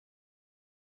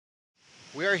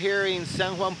We are here in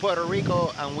San Juan, Puerto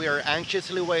Rico, and we are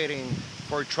anxiously waiting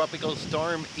for tropical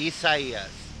storm Isaias.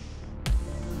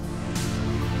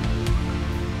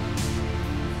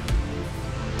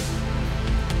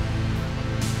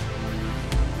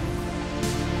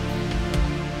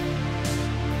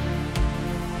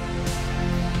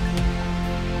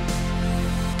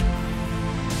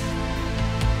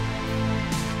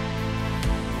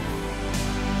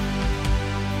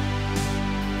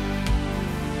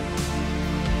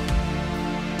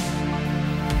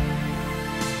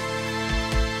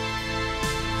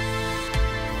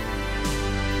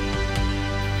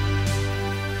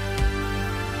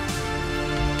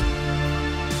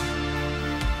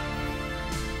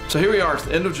 So here we are, it's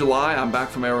the end of July. I'm back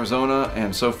from Arizona,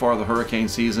 and so far the hurricane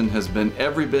season has been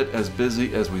every bit as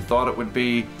busy as we thought it would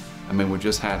be. I mean, we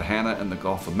just had Hannah in the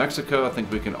Gulf of Mexico. I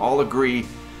think we can all agree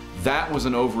that was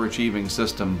an overachieving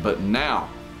system, but now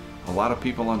a lot of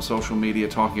people on social media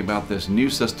talking about this new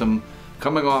system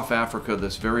coming off Africa,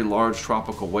 this very large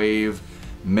tropical wave.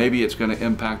 Maybe it's going to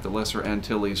impact the Lesser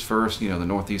Antilles first, you know, the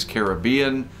Northeast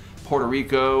Caribbean, Puerto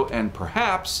Rico, and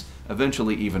perhaps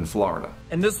eventually even Florida.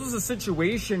 And this was a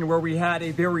situation where we had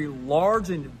a very large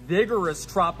and vigorous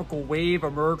tropical wave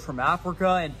emerge from Africa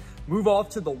and move off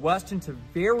to the west into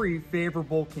very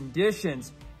favorable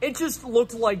conditions. It just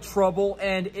looked like trouble,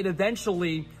 and it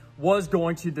eventually was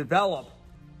going to develop.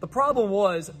 The problem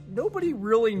was nobody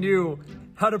really knew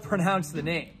how to pronounce the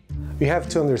name. You have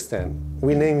to understand,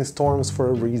 we name storms for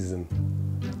a reason,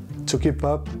 to keep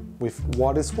up with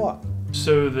what is what.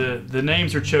 So the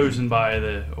names are chosen by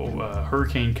the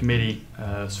Hurricane Committee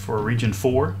for Region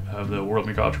 4 of the World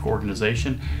Meteorological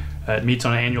Organization. It meets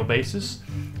on an annual basis,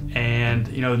 and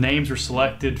you know, names are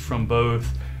selected from both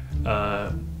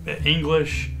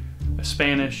English,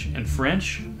 Spanish, and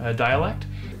French dialect.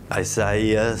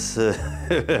 Isaias,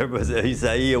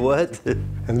 Isaias what?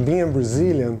 And being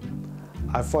Brazilian,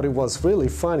 I thought it was really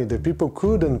funny that people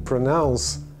couldn't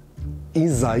pronounce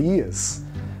Isaias.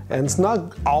 And it's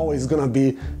not always gonna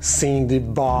be Cindy,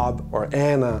 Bob, or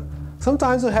Anna.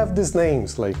 Sometimes we have these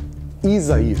names like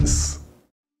Isaias.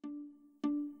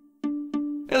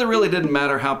 And it really didn't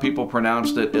matter how people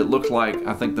pronounced it. It looked like,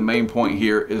 I think the main point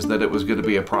here is that it was going to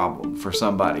be a problem for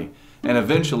somebody. And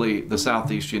eventually the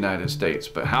Southeast United States.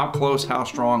 But how close, how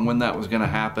strong, when that was going to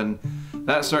happen,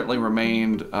 that certainly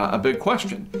remained a big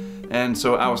question. And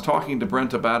so I was talking to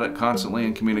Brent about it, constantly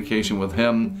in communication with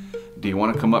him. Do you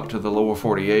want to come up to the lower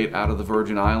 48 out of the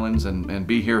Virgin Islands and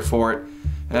be here for it?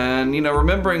 And you know,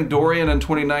 remembering Dorian in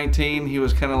 2019, he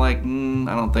was kind of like,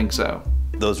 I don't think so.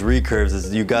 Those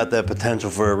recurves, you got that potential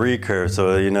for a recurve,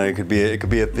 so you know, it could be a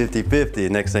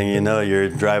 50-50. Next thing you know, you're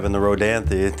driving the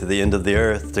Rodanthe to the end of the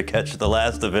earth to catch the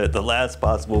last of it, the last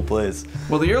possible place.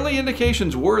 Well, the early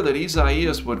indications were that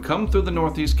Isaias would come through the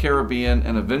Northeast Caribbean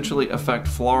and eventually affect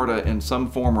Florida in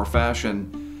some form or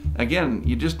fashion. Again,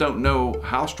 you just don't know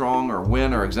how strong or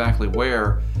when or exactly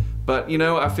where. But you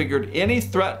know, I figured any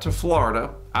threat to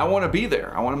Florida, I want to be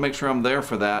there. I want to make sure I'm there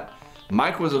for that.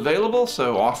 Mike was available,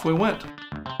 so off we went.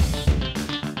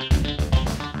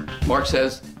 Mark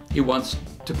says he wants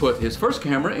to put his first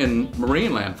camera in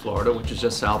Marineland, Florida, which is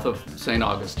just south of St.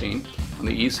 Augustine on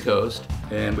the East Coast.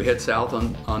 And we head south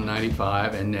on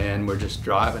 95, and then we're just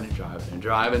driving and driving and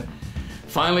driving.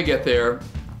 Finally get there.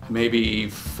 Maybe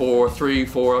 4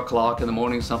 o'clock in the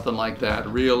morning, something like that,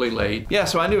 really late. Yeah,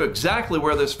 so I knew exactly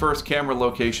where this first camera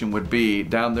location would be,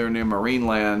 down there near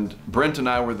Marineland. Brent and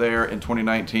I were there in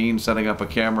 2019 setting up a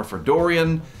camera for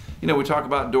Dorian. You know, we talk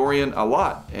about Dorian a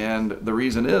lot, and the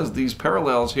reason is these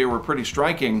parallels here were pretty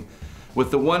striking, with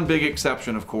the one big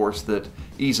exception, of course, that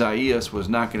Isaias was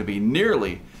not going to be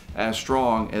nearly as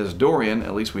strong as Dorian,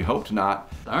 at least we hoped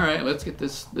not. All right, let's get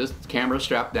this camera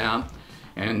strapped down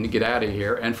and get out of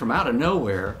here. And from out of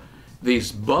nowhere,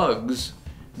 these bugs,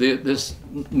 this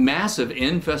massive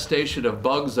infestation of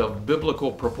bugs of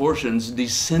biblical proportions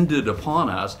descended upon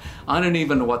us. I didn't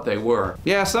even know what they were.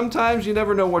 Yeah, sometimes you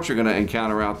never know what you're going to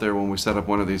encounter out there when we set up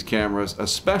one of these cameras,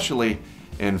 especially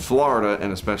in Florida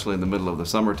and especially in the middle of the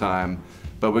summertime.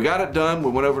 But we got it done. We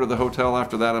went over to the hotel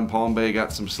after that in Palm Bay,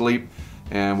 got some sleep,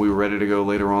 and we were ready to go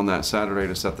later on that Saturday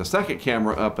to set the second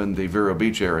camera up in the Vero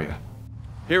Beach area.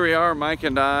 Here we are, Mike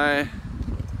and I,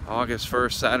 August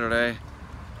 1st, Saturday.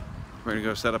 We're gonna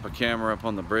go set up a camera up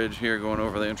on the bridge here going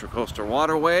over the Intracoastal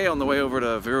Waterway on the way over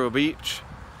to Vero Beach.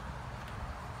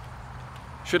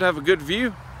 Should have a good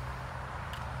view.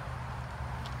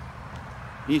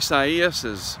 Isaias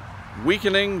is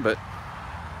weakening, but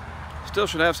still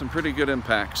should have some pretty good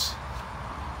impacts.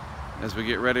 as we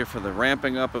get ready for the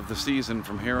ramping up of the season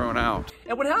from here on out.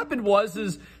 And what happened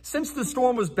was, since the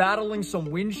storm was battling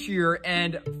some wind shear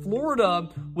and Florida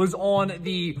was on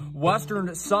the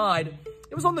western side,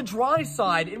 it was on the dry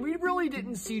side, and we really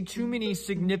didn't see too many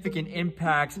significant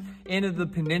impacts into the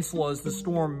peninsula as the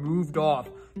storm moved off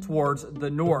towards the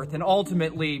north. And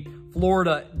ultimately,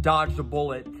 Florida dodged a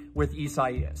bullet with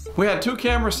Isaias. We had 2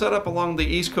 cameras set up along the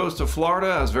east coast of Florida.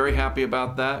 I was very happy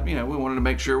about that. You know, we wanted to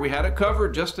make sure we had it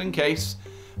covered just in case,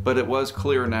 but it was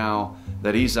clear now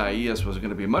that Isaias was going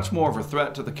to be much more of a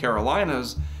threat to the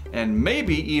Carolinas and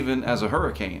maybe even as a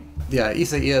hurricane. Yeah,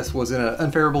 Isaias was in an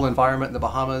unfavorable environment in the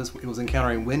Bahamas. It was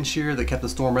encountering wind shear that kept the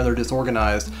storm rather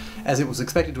disorganized. As it was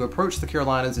expected to approach the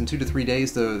Carolinas in 2 to 3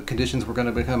 days, the conditions were going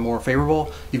to become more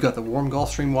favorable. You've got the warm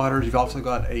Gulf Stream waters. You've also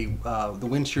got the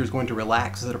wind shear is going to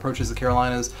relax as it approaches the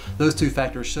Carolinas. Those 2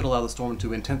 factors should allow the storm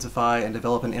to intensify and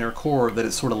develop an inner core that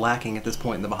is sort of lacking at this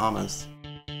point in the Bahamas.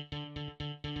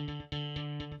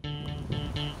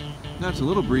 That's a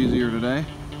little breezier today.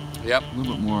 Yep. A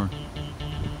little bit more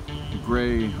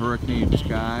gray hurricane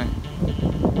sky.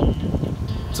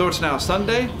 So it's now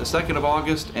Sunday, the 2nd of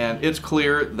August, and it's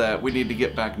clear that we need to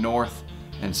get back north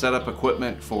and set up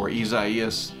equipment for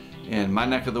Isaias in my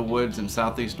neck of the woods in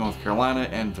southeast North Carolina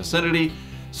and vicinity.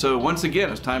 So once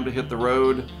again, it's time to hit the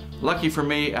road. Lucky for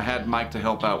me, I had Mike to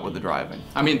help out with the driving.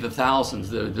 I mean, the thousands,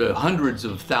 the hundreds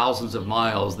of thousands of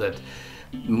miles that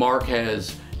Mark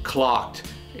has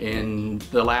clocked in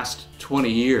the last 20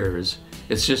 years.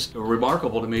 It's just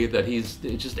remarkable to me that he's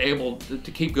just able to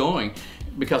keep going,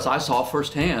 because I saw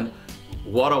firsthand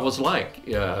what it was like.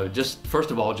 Just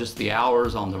first of all, just the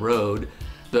hours on the road,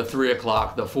 the 3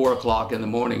 o'clock, the 4 o'clock in the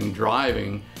morning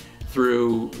driving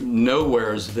through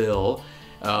Nowheresville,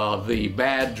 the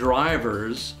bad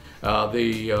drivers,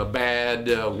 the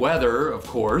bad weather, of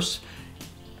course.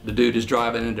 The dude is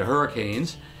driving into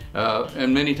hurricanes.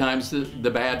 And many times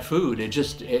the bad food.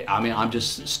 I mean, I'm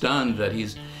just stunned that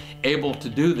he's able to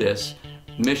do this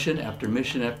mission after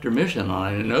mission after mission.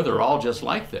 I know they're all just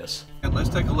like this. And let's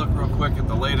take a look real quick at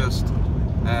the latest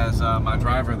as my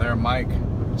driver there, Mike,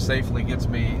 safely gets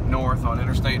me north on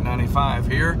Interstate 95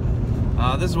 here.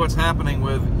 This is what's happening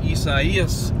with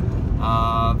Isaias.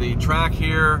 The track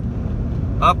here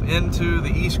up into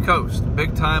the East Coast.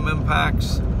 Big time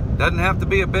impacts. Doesn't have to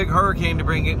be a big hurricane to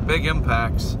bring in big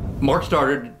impacts. Mark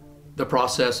started the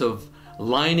process of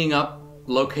lining up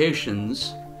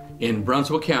locations in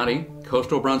Brunswick County,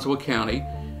 coastal Brunswick County,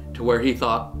 to where he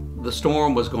thought the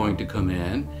storm was going to come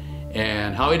in.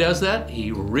 And how he does that,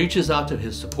 he reaches out to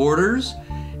his supporters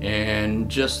and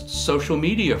just social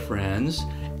media friends,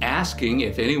 asking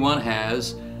if anyone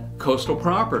has coastal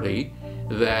property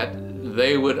that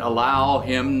they would allow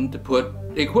him to put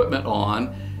equipment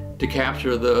on to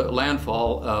capture the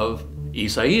landfall of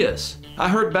Isaias. I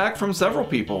heard back from several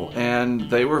people, and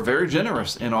they were very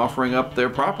generous in offering up their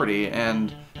property,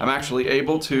 and I'm actually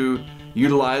able to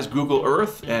utilize Google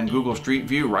Earth and Google Street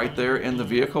View right there in the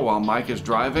vehicle while Mike is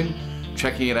driving,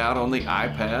 checking it out on the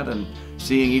iPad and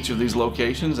seeing each of these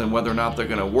locations and whether or not they're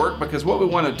going to work, because what we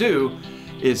want to do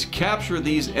is capture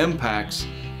these impacts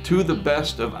to the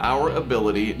best of our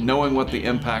ability, knowing what the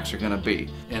impacts are going to be.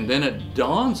 And then it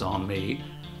dawns on me,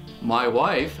 my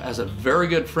wife has a very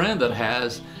good friend that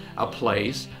has a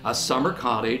place, a summer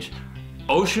cottage,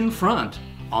 oceanfront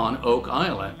on Oak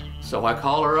Island. So I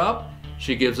call her up,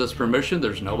 she gives us permission,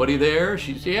 there's nobody there.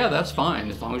 She says, yeah, that's fine,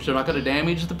 as long as you're not gonna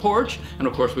damage the porch. And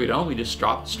of course we don't, we just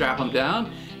strap them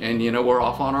down and we're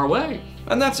off on our way.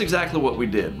 And that's exactly what we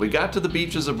did. We got to the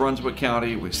beaches of Brunswick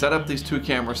County, we set up these 2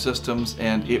 camera systems,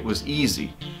 and it was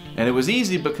easy. And it was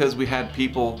easy because we had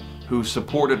people who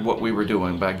supported what we were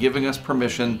doing by giving us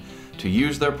permission to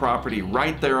use their property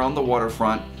right there on the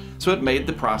waterfront. So it made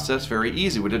the process very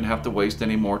easy. We didn't have to waste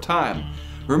any more time.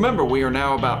 Remember, we are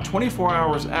now about 24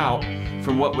 hours out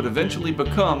from what would eventually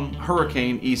become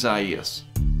Hurricane Isaias.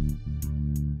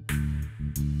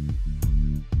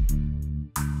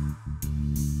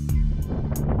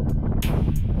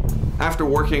 After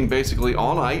working basically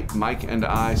all night, Mike and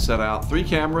I set out 3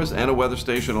 cameras and a weather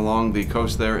station along the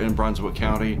coast there in Brunswick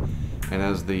County. And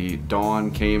as the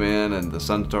dawn came in and the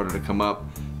sun started to come up,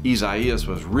 Isaias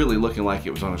was really looking like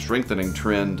it was on a strengthening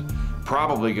trend,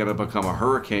 probably going to become a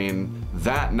hurricane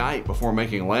that night before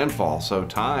making landfall. So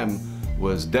time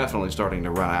was definitely starting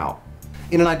to run out.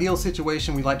 In an ideal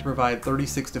situation, we like to provide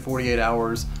 36 to 48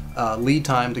 hours lead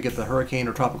time to get the hurricane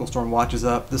or tropical storm watches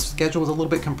up. The schedule was a little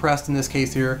bit compressed in this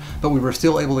case here, but we were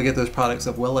still able to get those products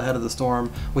up well ahead of the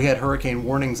storm. We had hurricane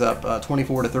warnings up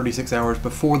 24 to 36 hours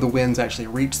before the winds actually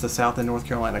reached the South and North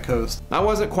Carolina coast. I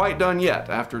wasn't quite done yet.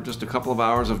 After just a couple of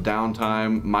hours of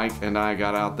downtime, Mike and I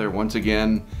got out there once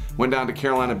again, Went down to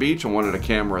Carolina Beach and wanted a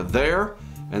camera there.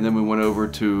 And then we went over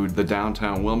to the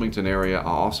downtown Wilmington area. I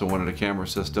also wanted a camera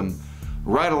system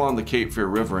right along the Cape Fear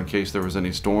River in case there was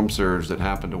any storm surge that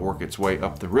happened to work its way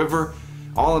up the river.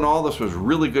 All in all, this was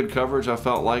really good coverage, I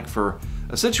felt like, for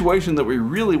a situation that we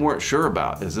really weren't sure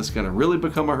about. Is this going to really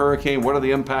become a hurricane? What are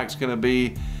the impacts going to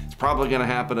be? It's probably going to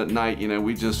happen at night. You know,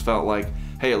 we just felt like,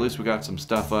 hey, at least we got some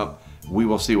stuff up. We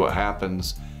will see what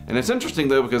happens. And it's interesting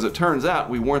though, because it turns out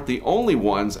we weren't the only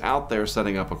ones out there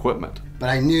setting up equipment. But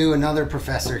I knew another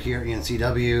professor here at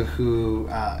UNCW who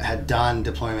had done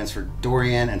deployments for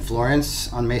Dorian and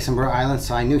Florence on Masonboro Island,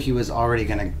 so I knew he was already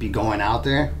going to be going out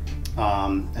there.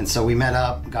 And so we met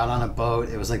up, got on a boat.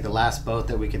 It was like the last boat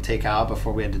that we could take out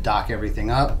before we had to dock everything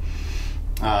up,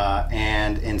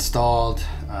 and installed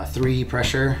 3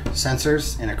 pressure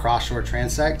sensors in a cross-shore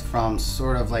transect from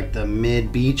sort of like the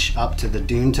mid-beach up to the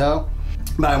dune toe.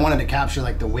 But I wanted to capture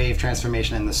like the wave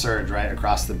transformation and the surge right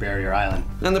across the barrier island.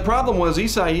 And the problem was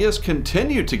Isaias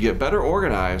continued to get better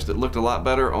organized. It looked a lot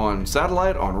better on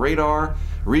satellite, on radar.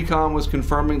 Recon was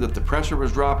confirming that the pressure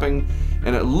was dropping,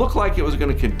 and it looked like it was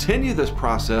going to continue this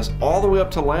process all the way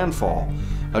up to landfall,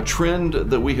 a trend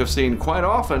that we have seen quite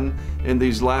often in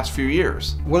these last few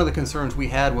years. One of the concerns we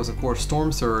had was, of course,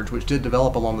 storm surge, which did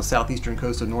develop along the southeastern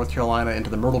coast of North Carolina into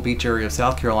the Myrtle Beach area of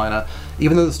South Carolina.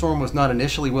 Even though the storm was not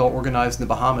initially well organized in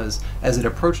the Bahamas, as it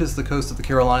approaches the coast of the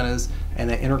Carolinas and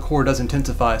the inner core does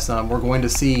intensify some, we're going to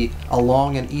see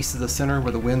along and east of the center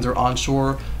where the winds are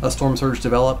onshore, a storm surge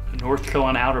develop. The North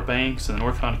Carolina Outer Banks and the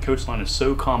North Carolina coastline is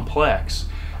so complex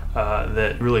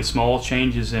that really small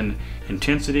changes in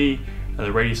intensity,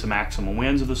 the radius of maximum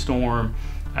winds of the storm,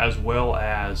 as well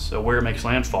as where it makes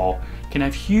landfall, can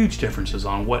have huge differences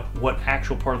on what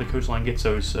actual part of the coastline gets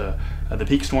those the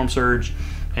peak storm surge.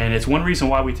 And it's one reason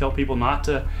why we tell people not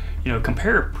to,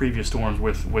 compare previous storms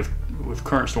with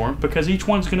current storms, because each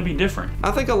one's going to be different.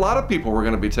 I think a lot of people were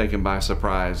going to be taken by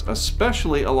surprise,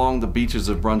 especially along the beaches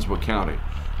of Brunswick County.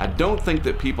 I don't think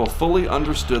that people fully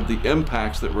understood the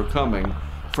impacts that were coming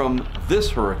from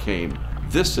this hurricane,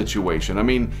 this situation. I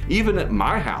mean, even at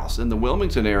my house in the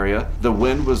Wilmington area, the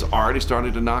wind was already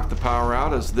starting to knock the power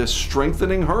out as this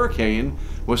strengthening hurricane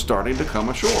was starting to come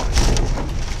ashore.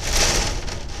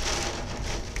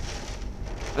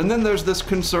 And then there's this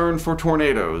concern for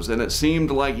tornadoes, and it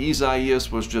seemed like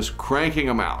Isaias was just cranking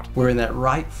them out. We're in that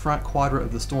right front quadrant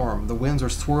of the storm. The winds are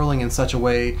swirling in such a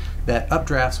way that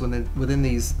updrafts within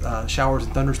these showers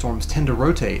and thunderstorms tend to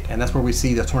rotate, and that's where we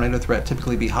see the tornado threat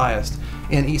typically be highest.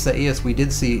 In Isaias, we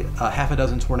did see half a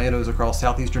dozen tornadoes across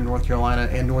southeastern North Carolina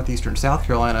and northeastern South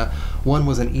Carolina. One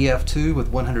was an EF2 with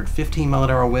 115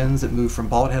 mile-an-hour winds that moved from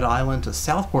Bald Head Island to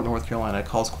Southport, North Carolina. It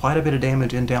caused quite a bit of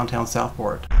damage in downtown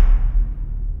Southport.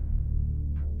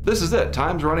 This is it,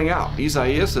 time's running out.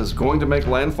 Isaias is going to make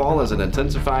landfall as an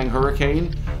intensifying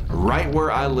hurricane right where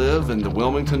I live in the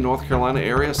Wilmington, North Carolina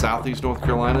area, southeast North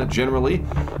Carolina generally.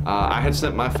 I had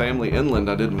sent my family inland.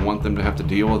 I didn't want them to have to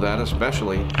deal with that,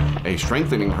 especially a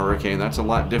strengthening hurricane. That's a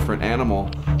lot different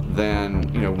animal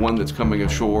than one that's coming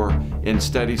ashore in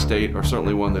steady state, or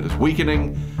certainly one that is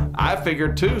weakening. I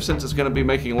figured too, since it's going to be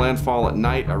making landfall at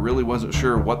night, I really wasn't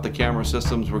sure what the camera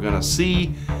systems were going to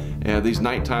see. These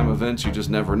nighttime events, you just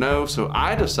never know. So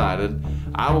I decided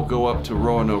I will go up to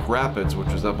Roanoke Rapids, which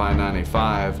is up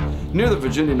I-95, near the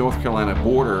Virginia-North Carolina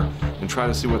border, and try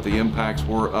to see what the impacts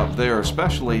were up there,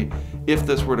 especially if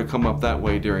this were to come up that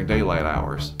way during daylight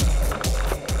hours.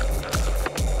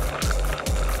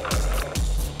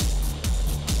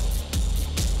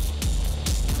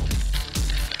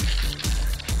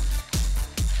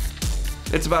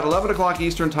 It's about 11 o'clock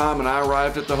Eastern time, and I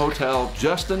arrived at the hotel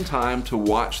just in time to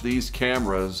watch these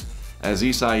cameras as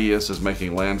Isaias is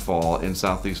making landfall in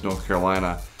southeast North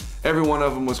Carolina. Every one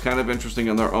of them was kind of interesting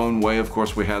in their own way. Of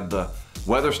course, we had the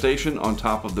weather station on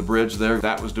top of the bridge there.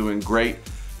 That was doing great,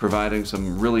 providing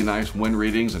some really nice wind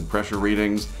readings and pressure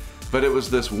readings. But it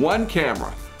was this one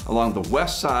camera along the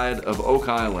west side of Oak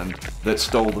Island that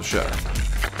stole the show.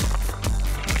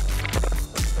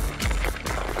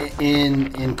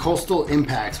 In coastal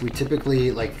impacts, we typically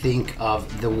think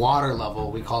of the water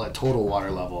level, we call it total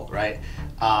water level, right?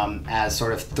 As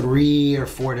sort of 3 or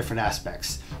 4 different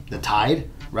aspects. The tide,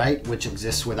 right, which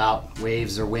exists without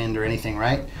waves or wind or anything,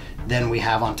 right? Then we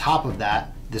have on top of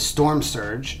that the storm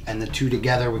surge, and the two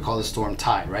together we call the storm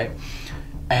tide, right?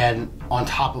 And on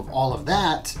top of all of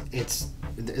that,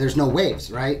 there's no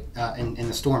waves, right, in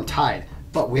the storm tide.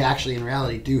 But we actually in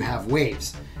reality do have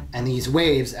waves. And these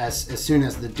waves, as soon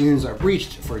as the dunes are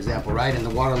breached, for example, right, and the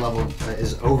water level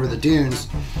is over the dunes,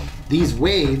 these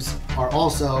waves are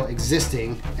also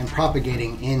existing and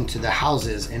propagating into the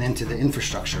houses and into the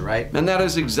infrastructure, right? And that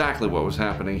is exactly what was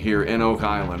happening here in Oak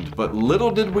Island, but little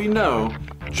did we know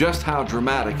just how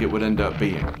dramatic it would end up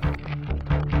being.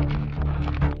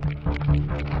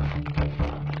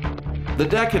 The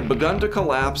deck had begun to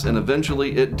collapse, and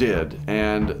eventually it did,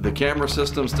 and the camera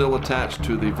system still attached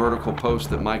to the vertical post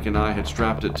that Mike and I had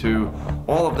strapped it to,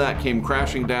 all of that came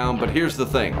crashing down. But here's the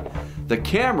thing, the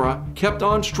camera kept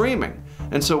on streaming,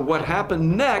 and so what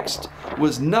happened next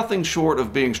was nothing short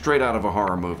of being straight out of a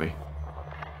horror movie.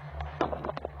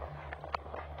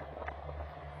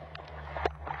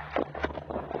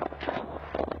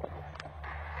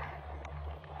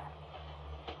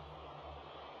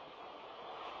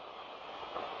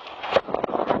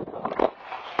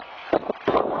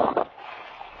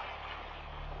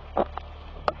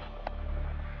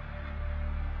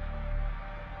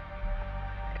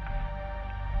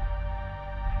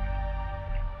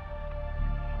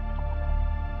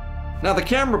 Now the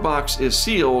camera box is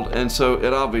sealed, and so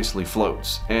it obviously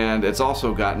floats, and it's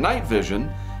also got night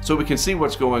vision, so we can see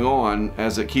what's going on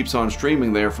as it keeps on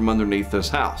streaming there from underneath this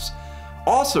house.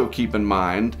 Also keep in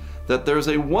mind that there's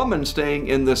a woman staying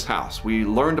in this house. We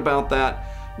learned about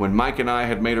that when Mike and I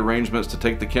had made arrangements to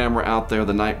take the camera out there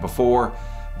the night before.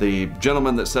 The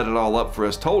gentleman that set it all up for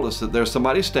us told us that there's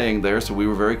somebody staying there, so we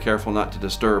were very careful not to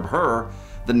disturb her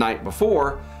the night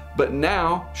before, but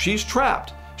now she's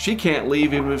trapped. She can't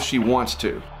leave even if she wants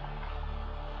to.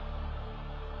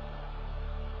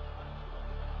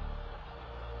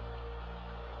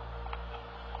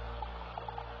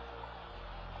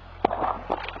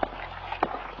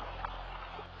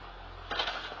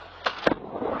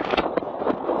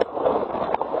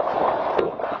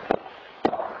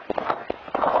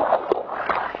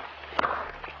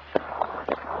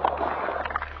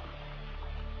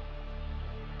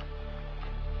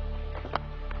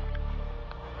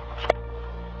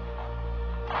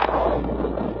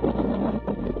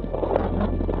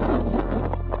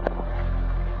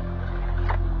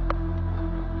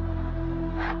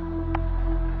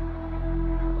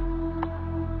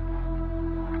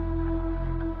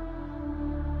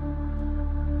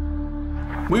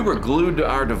 We were glued to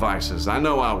our devices. I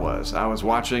know I was. I was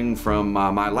watching from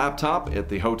my laptop at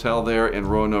the hotel there in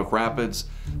Roanoke Rapids.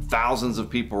 Thousands of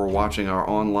people were watching our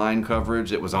online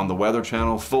coverage. It was on the Weather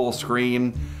Channel, full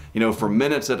screen. You know, for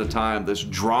minutes at a time, this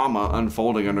drama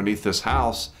unfolding underneath this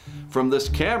house from this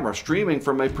camera streaming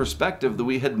from a perspective that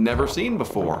we had never seen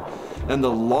before. And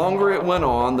the longer it went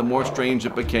on, the more strange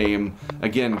it became,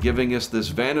 again, giving us this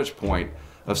vantage point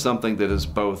of something that is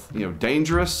both, you know,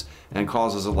 dangerous and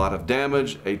causes a lot of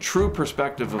damage, a true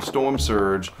perspective of storm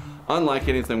surge, unlike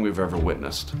anything we've ever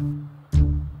witnessed.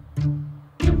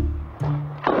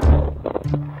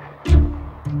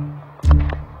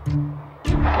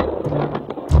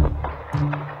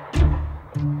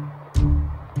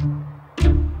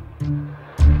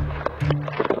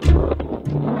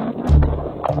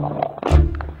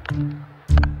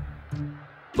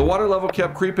 The water level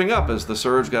kept creeping up as the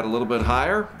surge got a little bit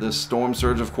higher. This storm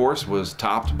surge, of course, was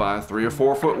topped by 3 or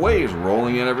 4 foot waves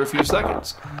rolling in every few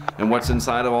seconds. And what's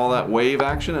inside of all that wave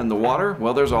action and the water?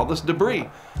 Well, there's all this debris,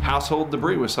 household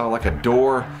debris. We saw like a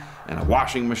door and a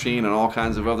washing machine and all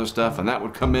kinds of other stuff, and that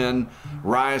would come in,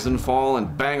 rise and fall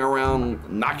and bang around,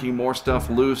 knocking more stuff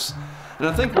loose. And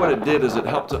I think what it did is it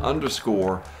helped to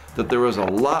underscore that there was a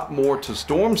lot more to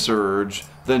storm surge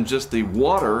than just the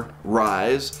water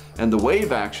rise and the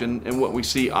wave action. And what we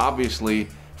see obviously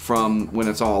from when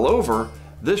it's all over,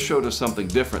 this showed us something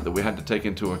different that we had to take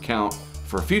into account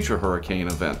for future hurricane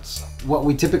events. What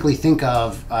we typically think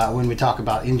of when we talk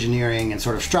about engineering and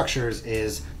sort of structures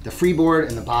is the freeboard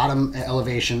and the bottom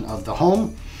elevation of the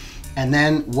home, and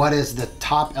then what is the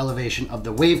top elevation of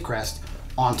the wave crest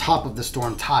on top of the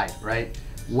storm tide, right?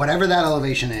 Whatever that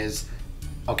elevation is,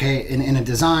 okay, in a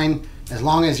design, as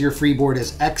long as your freeboard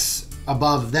is X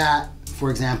above that, for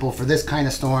example, for this kind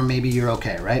of storm, maybe you're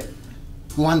okay, right?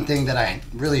 One thing that I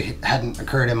really hadn't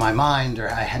occurred in my mind, or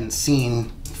I hadn't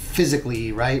seen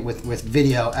physically, right, with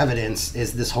video evidence,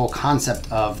 is this whole concept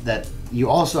of that you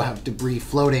also have debris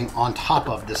floating on top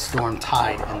of the storm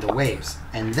tide and the waves.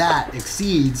 And that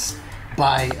exceeds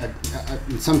by,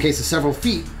 in some cases, several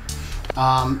feet,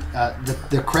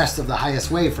 the crest of the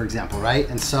highest wave, for example, right?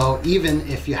 And so even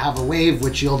if you have a wave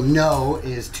which you'll know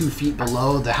is 2 feet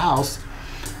below the house,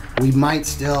 we might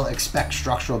still expect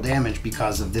structural damage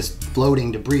because of this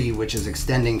floating debris which is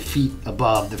extending feet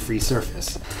above the free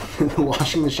surface.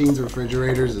 Washing machines,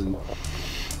 refrigerators, and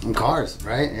cars,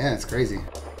 right? Yeah, it's crazy.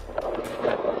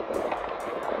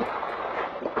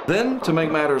 Then, to make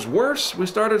matters worse, we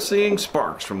started seeing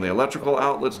sparks from the electrical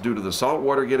outlets due to the salt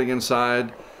water getting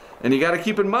inside. And you got to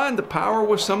keep in mind the power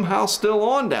was somehow still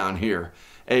on down here.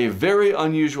 A very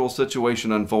unusual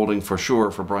situation unfolding for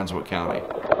sure for Brunswick County.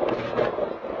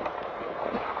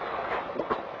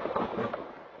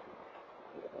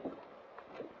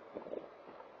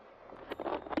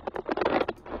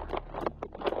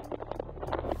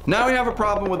 Now we have a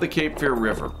problem with the Cape Fear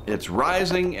River. It's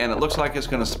rising and it looks like it's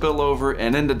going to spill over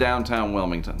and into downtown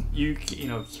Wilmington. You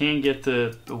can get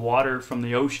the water from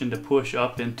the ocean to push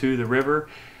up into the river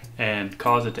and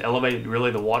cause it to elevate.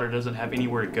 Really, the water doesn't have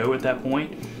anywhere to go at that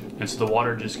point, and so the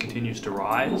water just continues to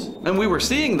rise. And we were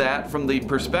seeing that from the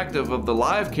perspective of the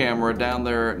live camera down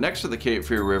there next to the Cape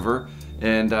Fear River.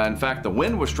 And in fact, the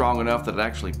wind was strong enough that it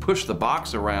actually pushed the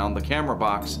box around, the camera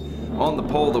box, on the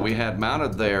pole that we had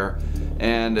mounted there.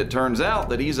 And it turns out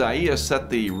that Isaias set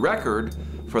the record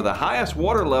for the highest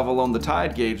water level on the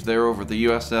tide gauge there over the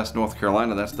USS North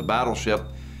Carolina. That's the battleship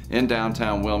in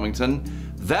downtown Wilmington.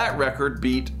 That record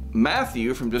beat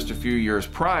Matthew from just a few years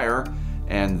prior,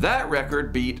 and that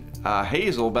record beat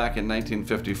Hazel back in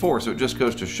 1954. So it just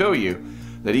goes to show you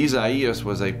that Isaias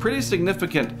was a pretty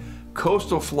significant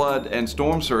coastal flood and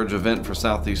storm surge event for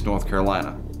southeast North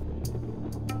Carolina.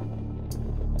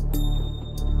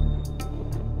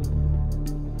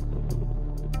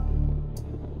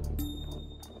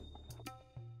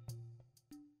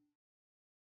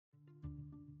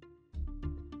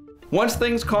 Once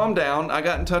things calmed down, I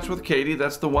got in touch with Katie.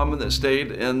 That's the woman that stayed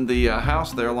in the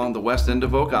house there along the west end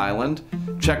of Oak Island.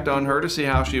 Checked on her to see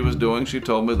how she was doing. She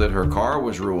told me that her car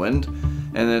was ruined.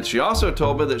 And then she also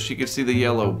told me that she could see the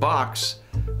yellow box,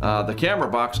 the camera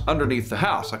box, underneath the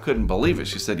house. I couldn't believe it.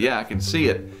 She said, yeah, I can see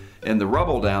it in the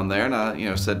rubble down there. And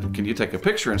I said, can you take a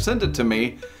picture and send it to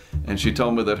me? And she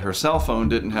told me that her cell phone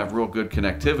didn't have real good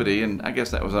connectivity, and I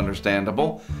guess that was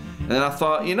understandable. And then I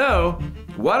thought,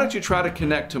 why don't you try to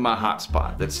connect to my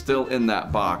hotspot that's still in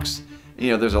that box?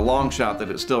 There's a long shot that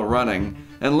it's still running.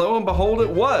 And lo and behold, it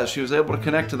was. She was able to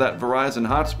connect to that Verizon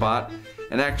hotspot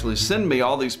and actually send me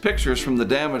all these pictures from the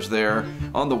damage there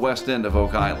on the west end of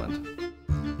Oak Island.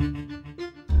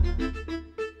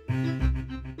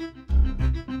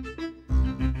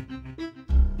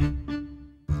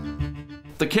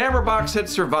 The camera box had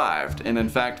survived, and in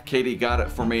fact, Katie got it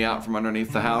for me out from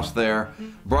underneath the house there,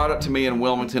 brought it to me in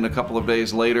Wilmington a couple of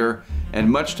days later, and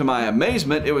much to my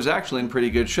amazement, it was actually in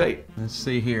pretty good shape. Let's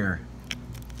see here.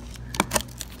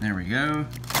 There we go.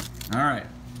 All right,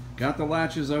 got the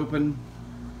latches open.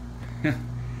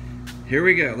 Here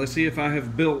we go. Let's see if I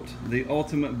have built the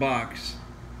ultimate box.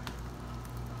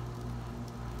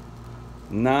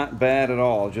 Not bad at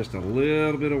all, just a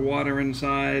little bit of water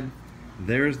inside.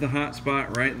 There's the hot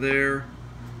spot right there,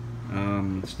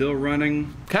 still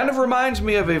running. Kind of reminds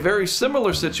me of a very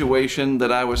similar situation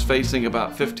that I was facing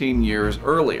about 15 years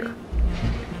earlier.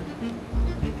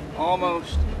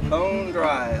 Almost bone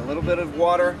dry, a little bit of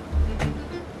water.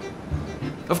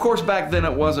 Of course, back then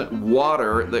it wasn't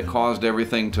water that caused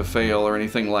everything to fail or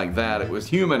anything like that. It was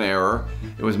human error.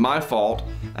 It was my fault.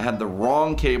 I had the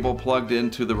wrong cable plugged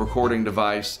into the recording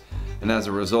device, and as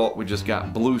a result, we just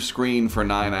got blue screen for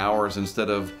 9 hours instead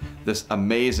of this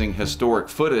amazing historic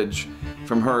footage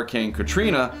from Hurricane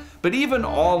Katrina. But even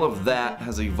all of that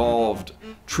has evolved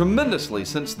tremendously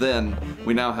since then.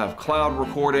 We now have cloud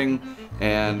recording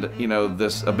and,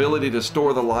 this ability to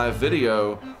store the live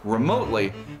video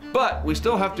remotely, but we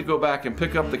still have to go back and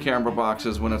pick up the camera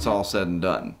boxes when it's all said and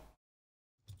done.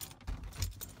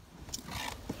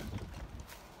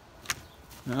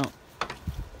 Now,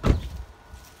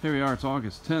 here we are, it's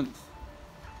August 10th.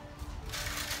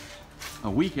 A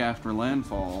week after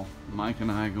landfall, Mike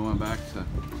and I going back to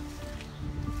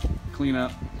clean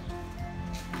up.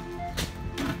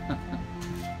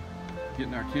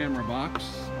 Getting our camera box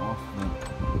off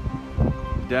the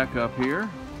deck up here.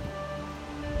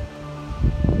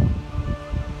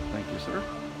 Thank you, sir.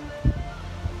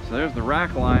 So there's the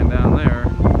rack line down there.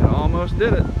 It almost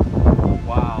did it.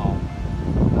 Wow.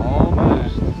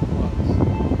 Almost.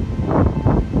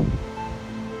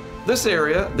 This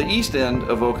area, the east end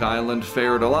of Oak Island,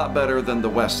 fared a lot better than the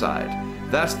west side.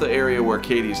 That's the area where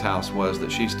Katie's house was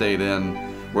that she stayed in,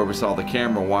 where we saw the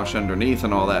camera wash underneath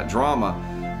and all that drama.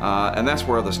 And that's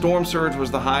where the storm surge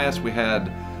was the highest. We had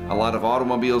a lot of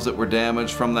automobiles that were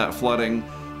damaged from that flooding.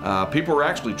 People were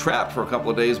actually trapped for a couple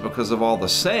of days because of all the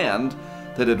sand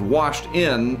that had washed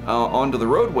in onto the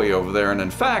roadway over there. And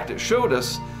in fact, it showed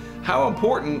us how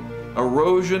important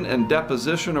erosion and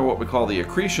deposition, or what we call the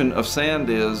accretion of sand,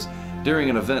 is during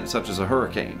an event such as a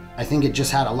hurricane. I think it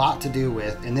just had a lot to do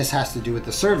with, and this has to do with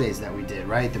the surveys that we did,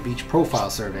 right? The beach profile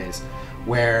surveys.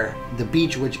 where the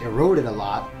beach, which eroded a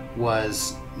lot,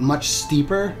 was much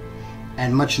steeper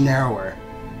and much narrower.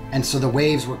 And so the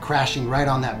waves were crashing right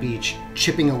on that beach,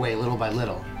 chipping away little by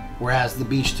little. Whereas the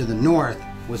beach to the north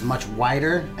was much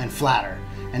wider and flatter.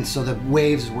 And so the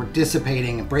waves were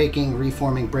dissipating and breaking,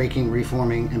 reforming, breaking,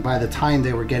 reforming. And by the time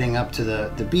they were getting up to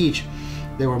the beach,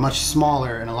 they were much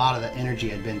smaller and a lot of the energy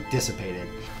had been dissipated.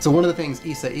 So one of the things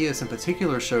Isaias in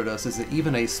particular showed us is that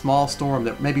even a small storm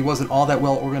that maybe wasn't all that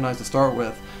well organized to start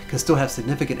with can still have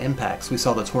significant impacts. We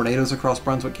saw the tornadoes across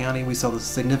Brunswick County. We saw the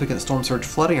significant storm surge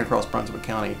flooding across Brunswick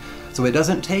County. So it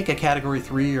doesn't take a Category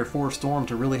 3 or 4 storm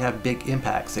to really have big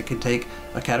impacts. It can take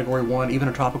a Category 1, even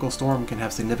a tropical storm can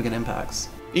have significant impacts.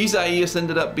 Isaias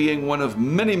ended up being one of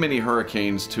many, many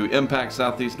hurricanes to impact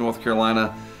southeast North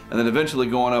Carolina and then eventually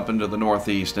going up into the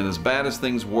northeast. And as bad as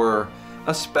things were,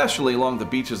 especially along the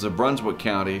beaches of Brunswick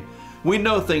County, we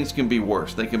know things can be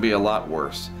worse. They can be a lot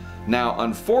worse. Now,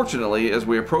 unfortunately, as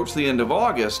we approach the end of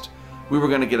August, we were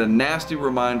going to get a nasty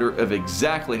reminder of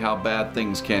exactly how bad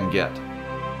things can get.